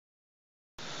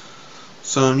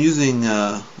So I'm using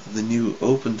the new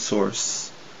open source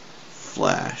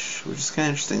Flash, which is kind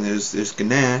of interesting. There's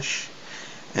Gnash,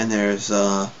 and there's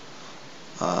SWFDEC,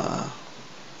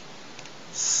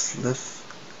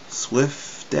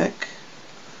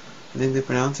 I think they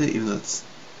pronounce it, even though it's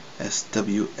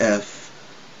SWFDEC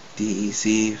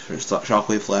for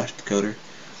Shockwave Flash Decoder.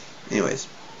 Anyways,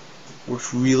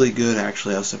 works really good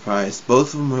actually. I was surprised.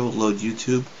 Both of them were able to load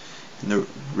YouTube in the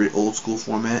old school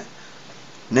format.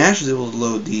 Gnash was able to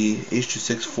load the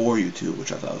H.264 YouTube,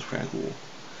 which I thought was kind of cool. And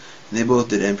they both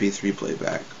did MP3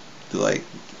 playback to like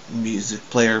music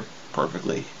player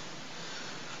perfectly.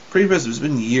 Pretty impressive. It's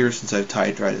been years since I've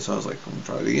tried it, so I was like, I'm gonna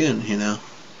try it again, you know.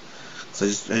 So I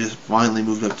just finally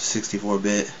moved up to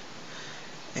 64-bit,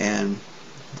 and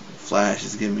Flash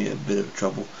is giving me a bit of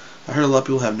trouble. I heard a lot of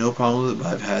people have no problem with it, but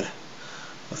I've had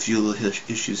a few little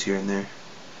issues here and there.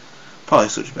 Probably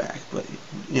switch back, but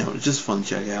you know, it's just fun to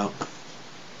check out.